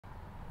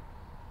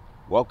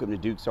Welcome to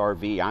Duke's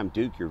RV. I'm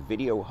Duke, your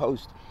video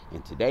host,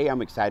 and today I'm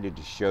excited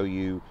to show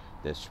you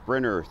the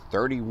Sprinter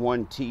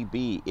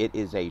 31TB. It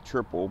is a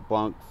triple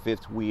bunk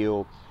fifth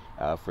wheel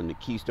from the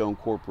Keystone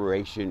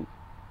Corporation.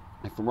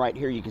 And from right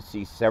here you can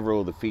see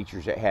several of the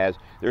features it has.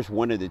 There's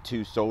one of the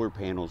two solar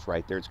panels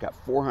right there. It's got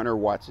 400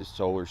 watts of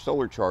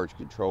solar charge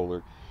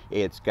controller.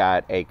 It's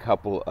got a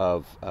couple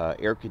of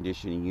air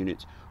conditioning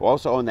units.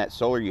 Also on that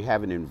solar you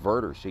have an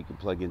inverter, so you can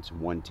plug in some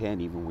 110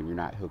 even when you're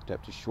not hooked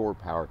up to shore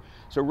power.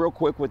 So real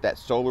quick, what that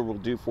solar will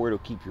do for it,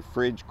 it'll keep your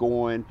fridge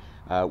going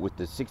with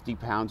the 60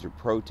 pounds of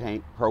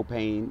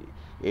propane.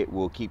 It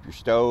will keep your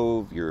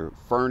stove, your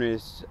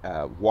furnace,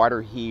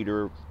 water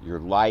heater, your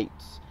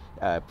lights,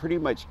 pretty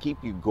much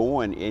keep you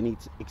going,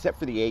 except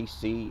for the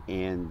AC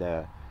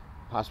and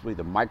possibly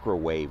the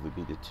microwave would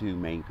be the two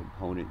main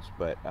components,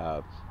 but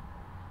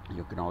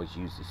you can always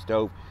use the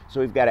stove. So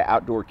we've got an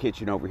outdoor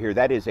kitchen over here.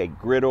 That is a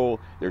griddle.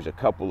 There's a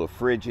couple of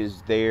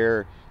fridges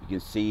there. You can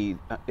see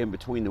in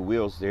between the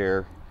wheels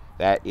there,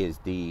 that is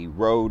the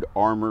Road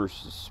Armor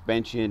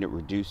suspension. It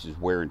reduces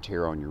wear and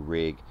tear on your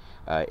rig.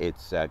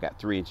 It's got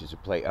 3 inches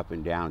of play up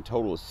and down,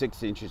 total of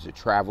 6 inches of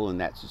travel in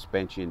that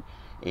suspension,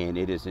 and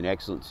it is an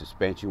excellent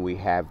suspension. We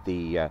have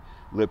the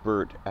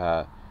Lippert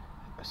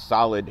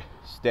solid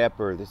step,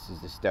 or this is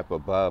the step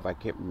above, I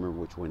can't remember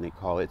which one they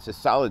call it. It's a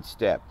solid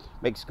step,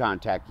 makes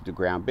contact with the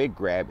ground, big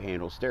grab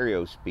handle,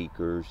 stereo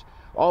speakers,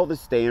 all the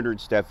standard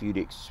stuff you'd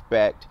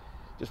expect.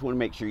 Just want to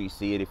make sure you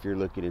see it if you're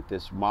looking at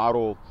this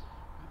model.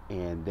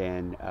 And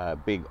then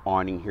big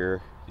awning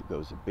here. It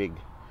goes a big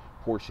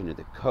portion of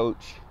the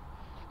coach.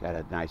 Got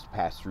a nice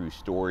pass-through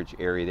storage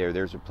area there.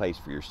 There's a place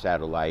for your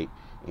satellite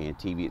and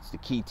TV. It's the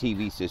Key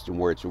TV system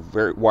where it's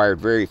wired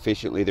very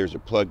efficiently. There's a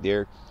plug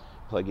there.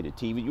 Plug in a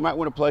TV. You might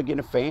want to plug in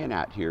a fan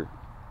out here.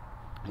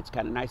 It's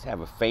kind of nice to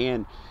have a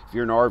fan if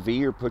you're an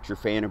RVer. Put your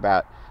fan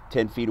about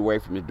 10 feet away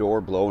from the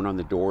door, blowing on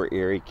the door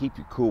area. Keep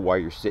you cool while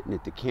you're sitting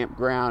at the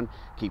campground.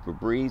 Keep a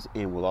breeze,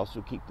 and will also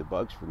keep the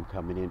bugs from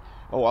coming in.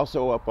 Oh,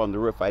 also up on the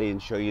roof, I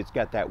didn't show you, it's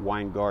got that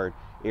Winegard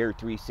Air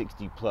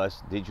 360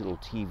 Plus digital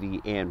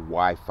TV and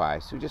Wi-Fi.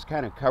 So just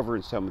kind of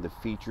covering some of the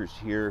features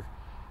here.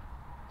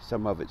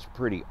 Some of it's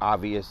pretty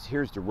obvious.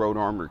 Here's the Road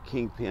Armor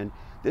Kingpin.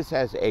 This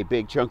has a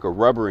big chunk of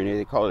rubber in it.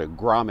 They call it a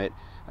grommet.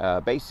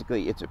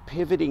 Basically, it's a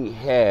pivoting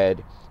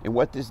head, and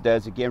what this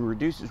does, again,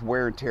 reduces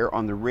wear and tear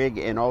on the rig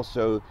and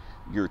also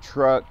your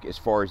truck as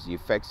far as the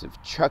effects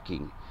of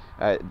chucking.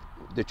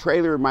 The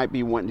trailer might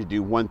be wanting to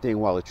do one thing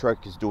while the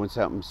truck is doing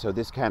something, so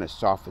this kind of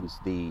softens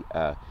the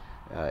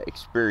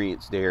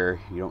experience there.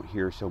 You don't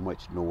hear so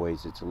much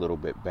noise. It's a little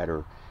bit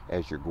better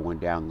as you're going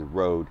down the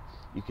road.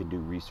 You can do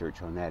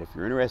research on that if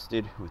you're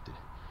interested with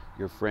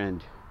your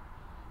friend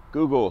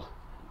Google.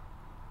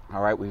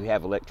 All right, we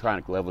have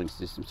electronic leveling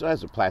system, so it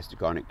has a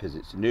plastic on it because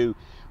it's new.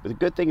 But the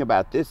good thing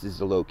about this is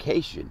the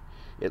location.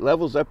 It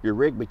levels up your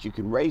rig, but you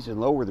can raise and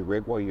lower the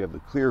rig while you have a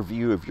clear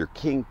view of your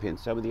kingpin.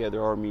 Some of the other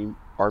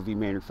RV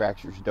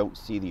manufacturers don't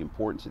see the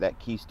importance of that.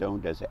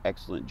 Keystone does an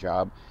excellent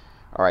job.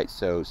 All right,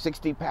 so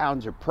 60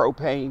 pounds of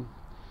propane,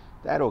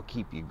 that'll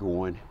keep you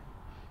going.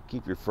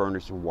 Keep your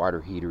furnace and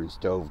water heater and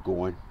stove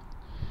going.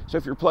 So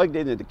if you're plugged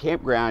into the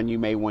campground, you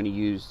may want to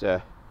use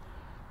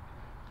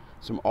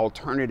some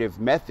alternative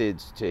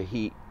methods to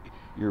heat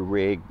your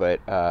rig, but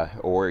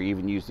or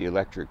even use the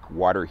electric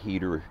water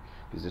heater,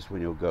 because this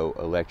one will go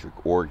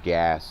electric or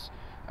gas.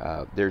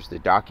 There's the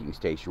docking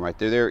station right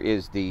there. There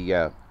is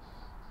the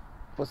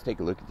let's take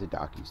a look at the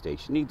docking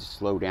station. Need to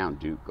slow down,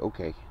 Duke.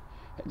 Okay,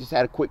 I just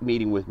had a quick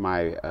meeting with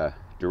my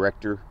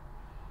director,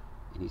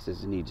 and he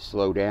says I need to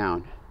slow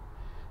down.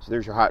 So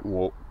there's your hot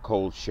and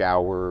cold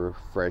shower,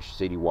 fresh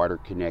city water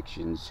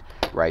connections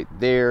right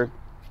there.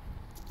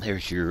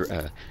 There's your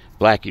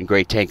black and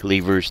gray tank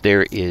levers.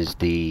 There is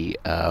the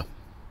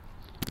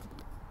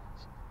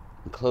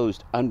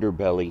enclosed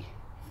underbelly.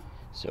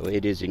 So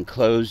it is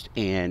enclosed,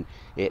 and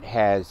it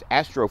has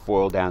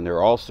astrofoil down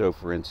there also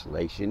for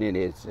insulation. And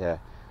it's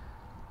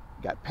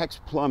got PEX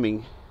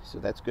plumbing, so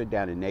that's good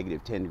down to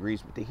 -10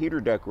 degrees. But the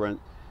heater duct will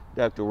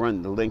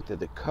run the length of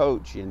the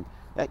coach, and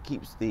that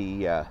keeps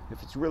the,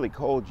 if it's really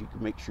cold, you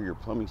can make sure your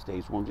plumbing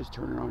stays warm. Just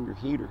turn on your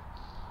heater.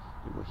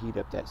 It will heat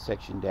up that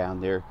section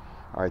down there.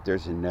 All right,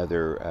 there's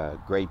another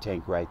gray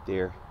tank right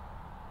there.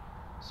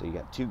 So you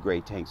got two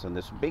gray tanks on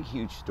this one. Big,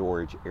 huge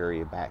storage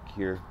area back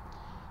here.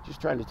 Just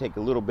trying to take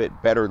a little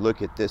bit better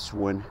look at this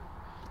one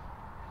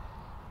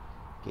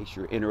in case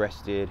you're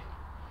interested.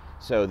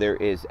 So there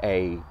is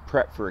a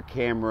prep for a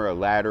camera, a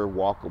ladder,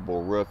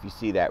 walkable roof. You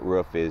see that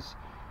roof is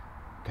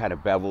kind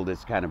of beveled,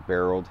 it's kind of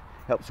barreled.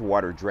 Helps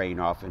water drain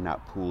off and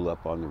not pool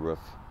up on the roof.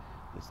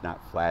 It's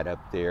not flat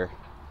up there.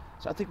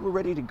 So I think we're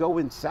ready to go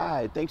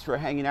inside. Thanks for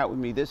hanging out with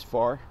me this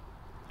far.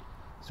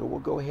 So we'll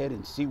go ahead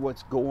and see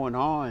what's going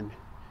on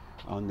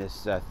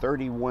this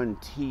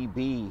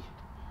 31TB.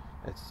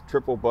 That's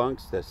triple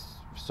bunks. That's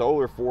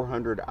solar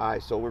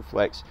 400i solar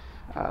flex.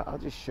 I'll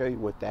just show you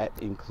what that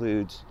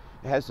includes.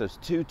 It has those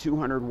two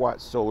 200-watt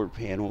solar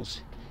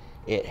panels.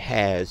 It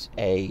has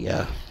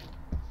a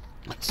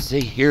let's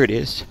see, here it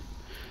is.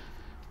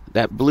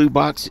 That blue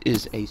box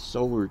is a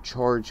solar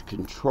charge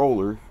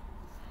controller,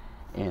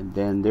 and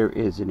then there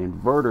is an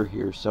inverter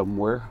here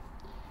somewhere,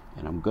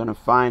 and I'm gonna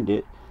find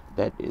it.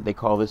 That they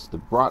call this the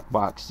Brock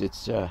box.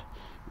 It's an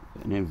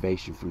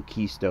innovation from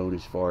Keystone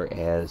as far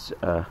as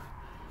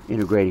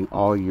integrating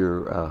all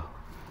your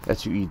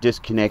that's where you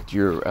disconnect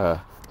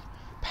your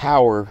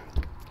power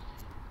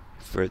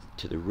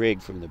to the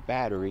rig from the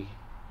battery.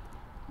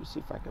 Let me see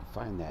if I can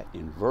find that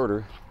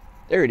inverter.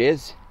 There it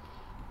is.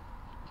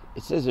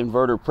 It says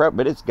inverter prep,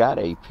 but it's got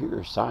a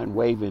pure sine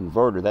wave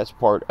inverter. That's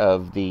part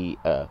of the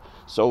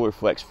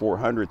SolarFlex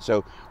 400.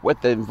 So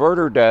what the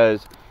inverter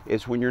does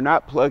is when you're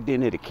not plugged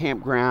in at a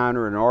campground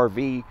or an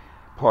RV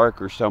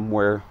park or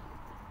somewhere,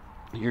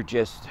 you're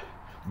just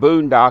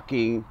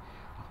boondocking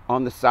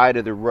on the side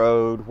of the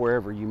road,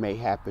 wherever you may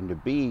happen to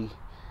be,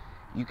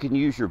 you can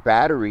use your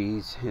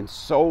batteries and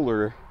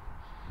solar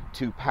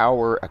to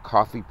power a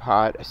coffee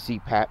pot, a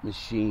CPAP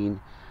machine,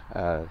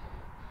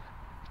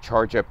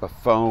 charge up a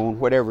phone,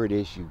 whatever it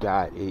is you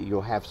got.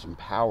 You'll have some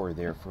power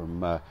there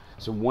from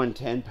some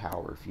 110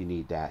 power if you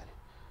need that.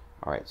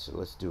 All right, so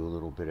let's do a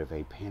little bit of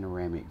a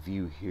panoramic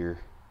view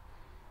here.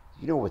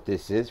 You know what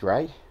this is,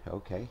 right?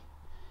 Okay.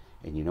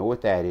 And you know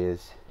what that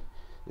is.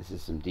 This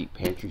is some deep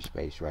pantry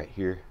space right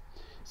here.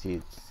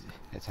 See,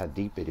 that's how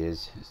deep it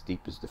is, as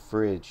deep as the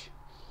fridge.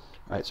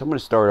 All right, so I'm going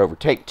to start over.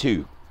 Take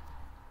two.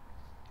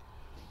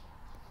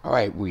 All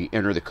right, we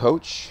enter the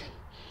coach,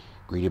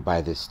 greeted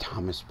by this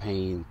Thomas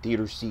Paine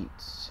theater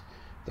seats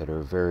that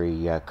are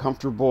very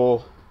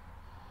comfortable.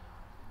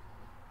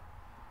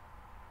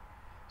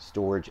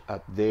 Storage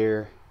up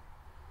there.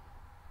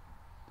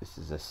 This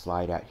is a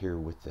slide out here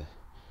with the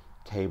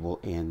table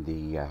and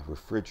the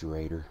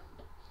refrigerator.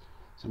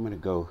 So I'm going to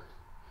go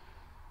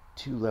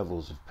 2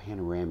 levels of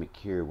panoramic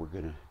here. We're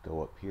going to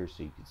go up here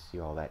so you can see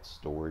all that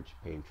storage,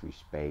 pantry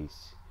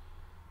space.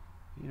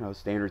 You know,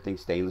 standard thing,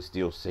 stainless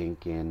steel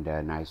sink and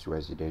nice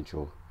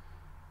residential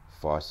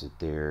faucet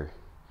there.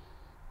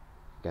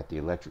 Got the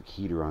electric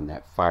heater on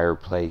that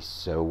fireplace.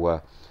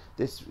 So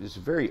this is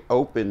a very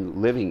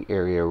open living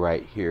area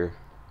right here.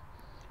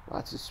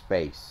 Lots of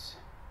space.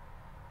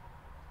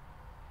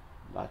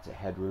 Lots of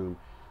headroom.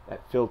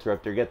 That filter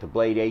up there, got the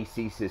Blade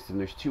AC system.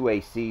 There's 2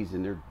 ACs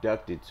and they're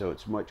ducted, so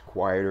it's much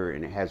quieter,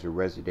 and it has a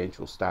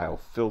residential style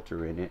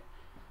filter in it.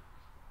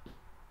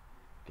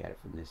 Got it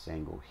from this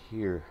angle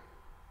here.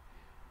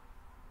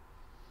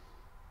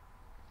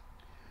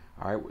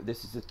 All right,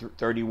 this is the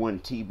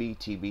 31 TB.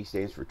 TB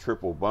stands for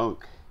triple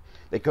bunk.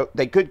 They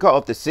could call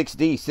it the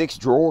 6D, 6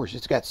 drawers.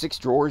 It's got 6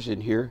 drawers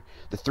in here.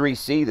 The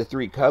 3C, the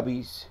 3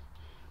 cubbies.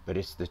 But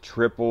it's the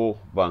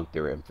triple bunk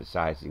they're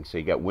emphasizing. So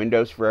you got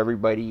windows for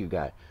everybody. You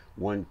got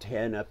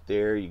 110 up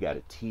there. You got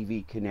a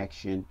TV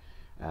connection.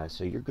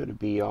 So you're going to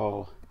be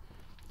all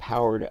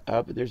powered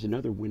up. There's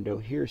another window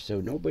here, so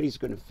nobody's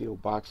going to feel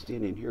boxed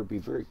in here. Be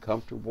very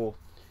comfortable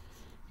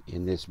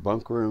in this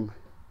bunk room.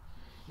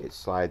 It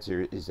slides.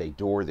 There is a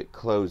door that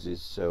closes,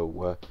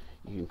 so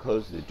you can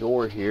close the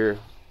door here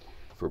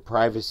for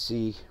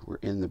privacy. We're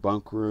in the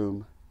bunk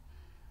room.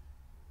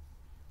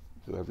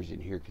 Whoever's in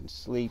here can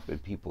sleep,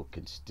 and people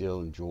can still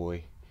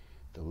enjoy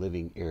the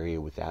living area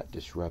without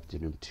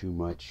disrupting them too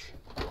much.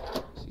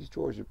 So these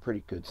drawers are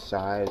pretty good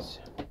size.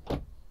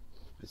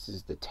 This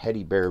is the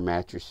teddy bear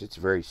mattress. It's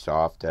very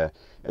soft. A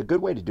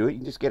good way to do it, you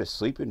can just get a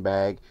sleeping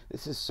bag.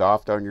 This is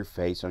soft on your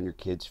face, on your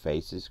kids'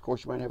 faces. Of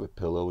course, you might have a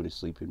pillow and a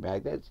sleeping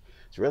bag. That's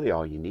really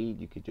all you need.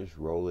 You could just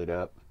roll it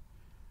up.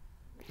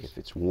 If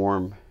it's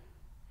warm,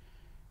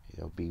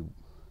 it'll be.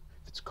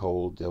 If it's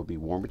cold, they'll be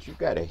warm. But you've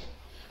got a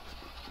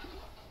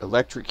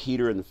electric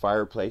heater in the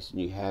fireplace, and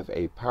you have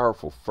a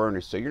powerful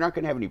furnace, so you're not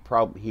going to have any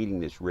problem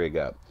heating this rig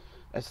up.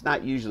 That's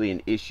not usually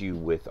an issue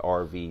with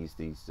RVs.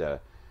 These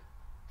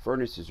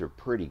furnaces are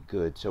pretty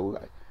good,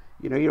 so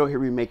you know, you don't hear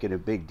me making a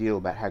big deal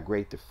about how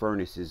great the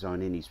furnace is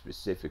on any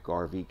specific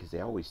RV, because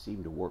they always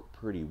seem to work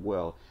pretty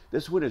well.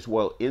 This one is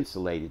well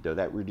insulated, though.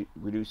 That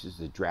reduces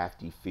the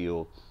drafty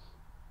feel.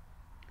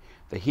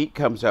 The heat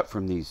comes up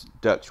from these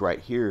ducts right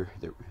here.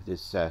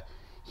 This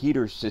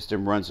heater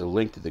system runs the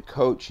length of the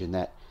coach, and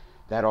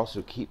that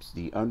also keeps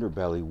the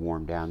underbelly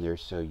warm down there,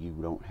 so you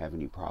don't have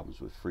any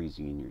problems with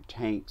freezing in your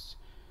tanks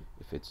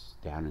if it's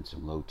down in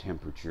some low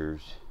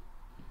temperatures,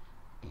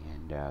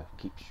 and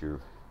keeps your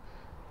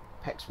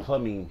PEX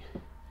plumbing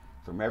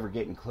from ever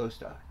getting close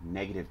to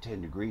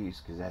 -10 degrees,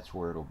 because that's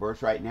where it'll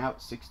burst. Right now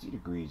it's 60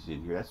 degrees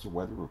in here. That's the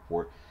weather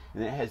report.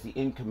 And it has the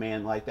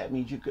in-command light. That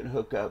means you can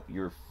hook up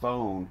your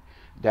phone,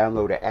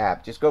 download an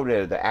app. Just go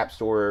to the App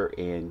Store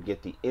and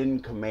get the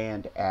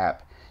in-command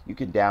app. You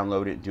can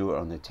download it and do it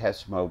on the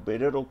test mode,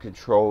 but it'll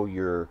control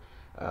your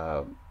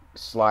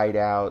slide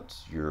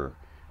outs, your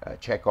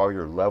check all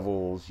your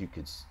levels. You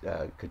could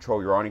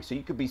control your awning. So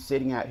you could be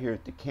sitting out here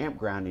at the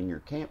campground in your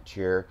camp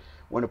chair,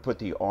 want to put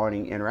the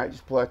awning in or out,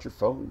 just pull out your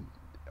phone,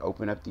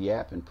 open up the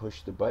app, and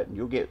push the button.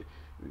 You'll get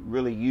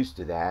really used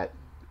to that,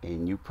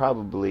 and you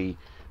probably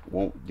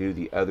won't do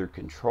the other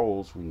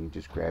controls when you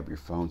just grab your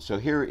phone. So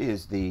here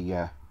is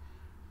the,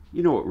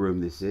 you know what room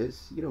this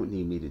is. You don't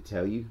need me to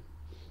tell you.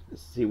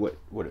 Let's see what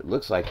it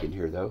looks like in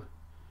here, though.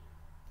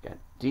 Got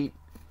deep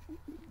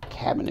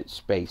cabinet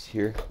space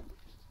here.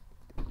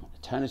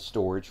 A ton of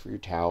storage for your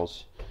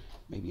towels,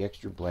 maybe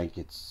extra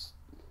blankets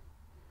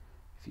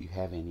if you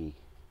have any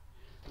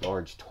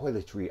large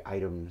toiletry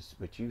items.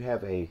 But you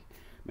have a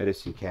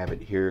medicine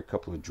cabinet here, a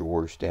couple of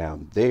drawers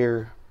down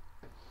there.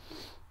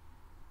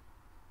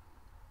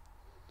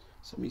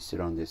 So let me sit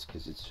on this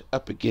because it's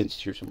up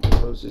against here. So I'm going to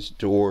close this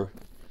door.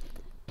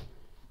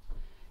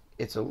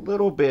 It's a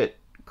little bit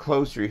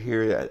closer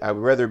here. I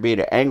would rather be at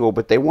an angle,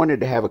 but they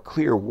wanted to have a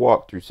clear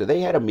walkthrough. So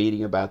they had a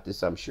meeting about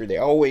this. I'm sure they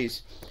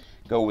always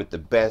go with the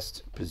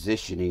best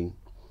positioning.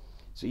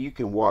 So you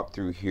can walk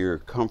through here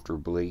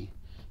comfortably,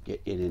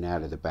 get in and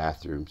out of the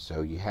bathroom.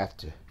 So you have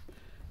to,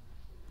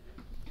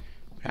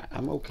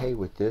 I'm okay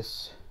with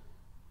this.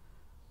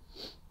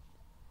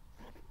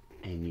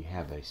 And you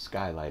have a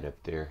skylight up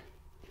there,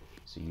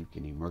 so you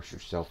can immerse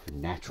yourself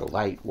in natural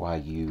light while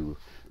you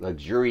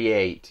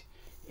luxuriate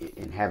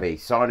and have a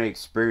sauna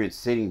experience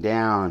sitting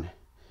down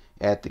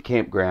at the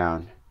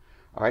campground.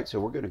 All right, so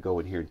we're going to go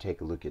in here and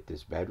take a look at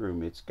this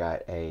bedroom. It's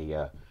got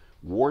a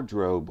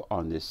wardrobe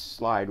on this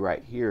slide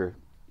right here.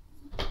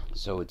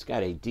 So it's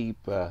got a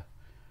deep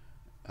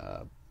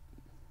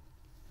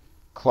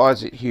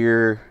closet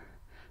here,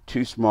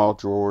 two small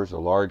drawers, a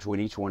large one.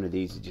 Each one of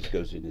these, it just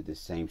goes into the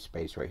same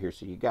space right here.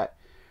 So you got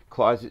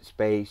closet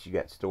space, you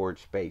got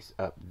storage space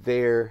up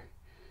there,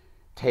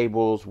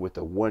 tables with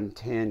a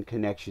 110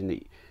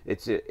 connection.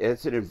 It's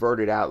an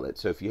inverted outlet,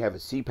 so if you have a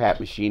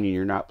CPAP machine and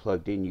you're not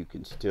plugged in, you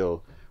can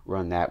still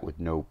run that with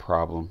no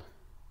problem.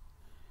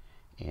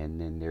 And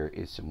then there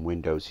is some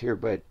windows here,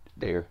 but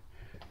they're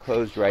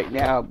closed right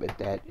now, but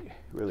that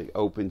really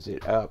opens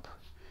it up.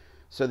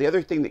 So the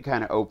other thing that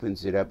kind of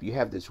opens it up, you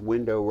have this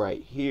window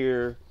right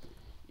here.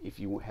 If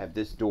you have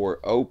this door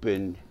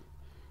open,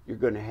 you're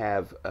going to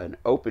have an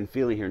open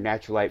feeling here,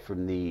 natural light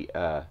from the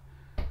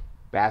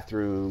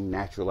bathroom,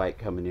 natural light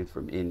coming in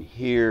from in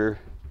here.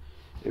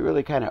 It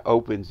really kind of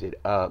opens it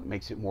up,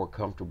 makes it more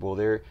comfortable.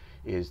 There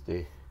is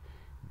the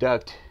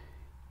duct.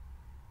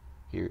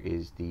 Here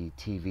is the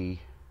TV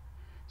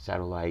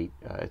satellite.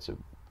 It's a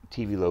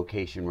TV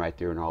location right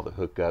there and all the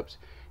hookups.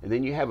 And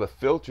then you have a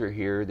filter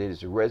here that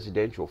is a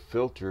residential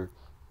filter.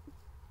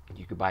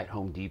 You could buy it at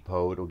Home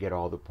Depot. It'll get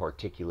all the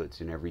particulates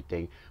and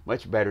everything.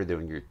 Much better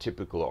than your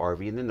typical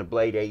RV. And then the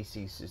Blade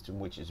AC system,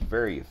 which is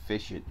very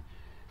efficient.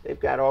 They've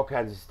got all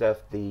kinds of stuff.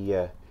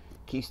 The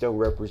Keystone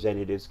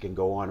representatives can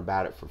go on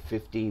about it for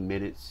 15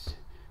 minutes.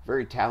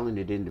 Very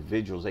talented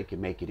individuals. They can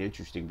make it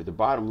interesting. But the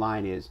bottom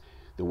line is,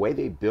 the way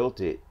they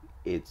built it,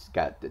 it's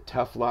got the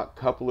tough lock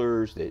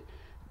couplers that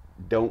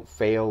don't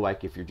fail.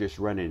 Like if you're just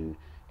running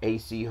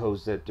AC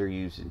hose that they're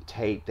using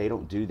tape, they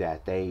don't do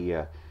that.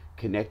 They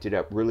connect it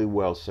up really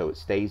well so it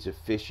stays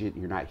efficient.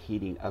 You're not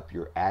heating up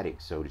your attic,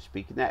 so to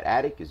speak. And that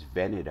attic is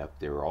vented up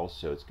there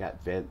also. It's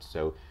got vents,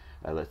 so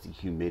lets the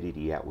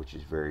humidity out, which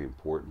is very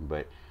important.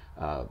 But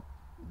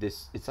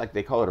it's like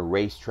they call it a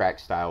racetrack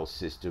style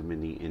system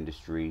in the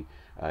industry.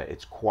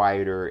 It's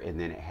quieter, and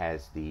then it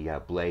has the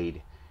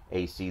Blade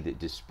AC that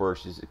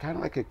disperses. It's kind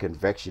of like a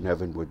convection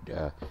oven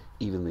would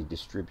evenly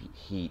distribute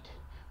heat.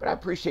 But I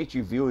appreciate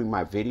you viewing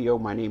my video.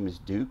 My name is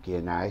Duke,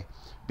 and I'd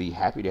be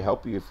happy to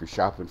help you if you're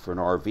shopping for an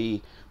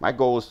RV. My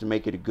goal is to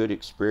make it a good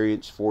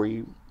experience for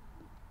you.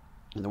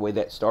 And the way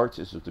that starts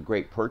is with a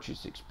great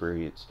purchase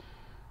experience.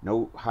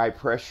 No high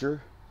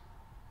pressure,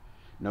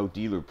 no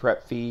dealer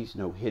prep fees,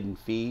 no hidden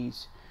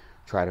fees.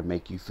 Try to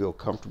make you feel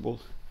comfortable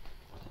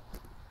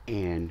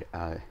and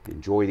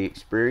enjoy the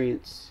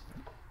experience.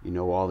 You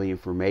know all the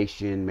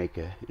information, make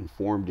an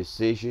informed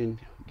decision,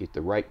 get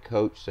the right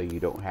coach so you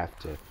don't have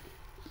to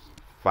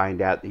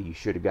find out that you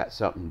should have got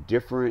something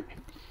different.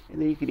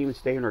 And then you can even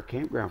stay in our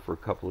campground for a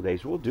couple of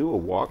days. We'll do a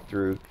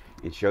walkthrough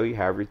and show you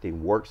how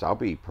everything works. I'll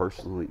be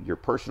your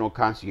personal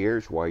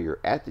concierge while you're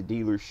at the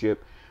dealership.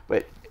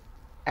 But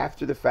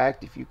after the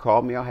fact, if you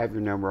call me, I'll have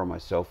your number on my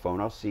cell phone.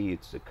 I'll see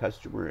it's a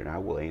customer, and I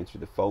will answer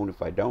the phone.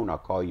 If I don't, I'll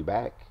call you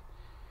back.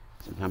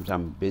 Sometimes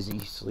I'm busy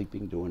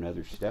sleeping, doing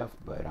other stuff,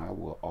 but I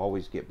will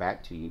always get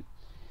back to you.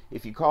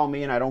 If you call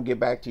me and I don't get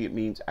back to you, it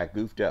means I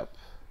goofed up.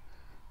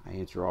 I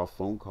answer all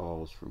phone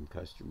calls from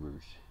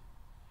customers.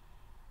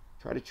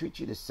 Try to treat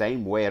you the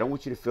same way. I don't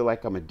want you to feel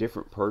like I'm a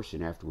different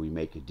person after we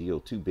make a deal.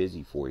 Too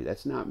busy for you.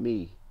 That's not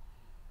me.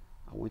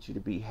 I want you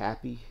to be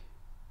happy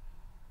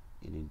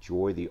and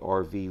enjoy the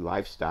RV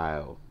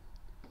lifestyle.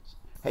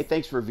 Hey,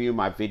 thanks for viewing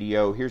my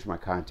video. Here's my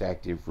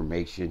contact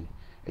information.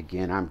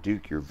 Again, I'm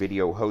Duke, your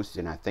video host,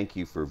 and I thank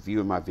you for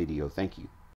viewing my video. Thank you.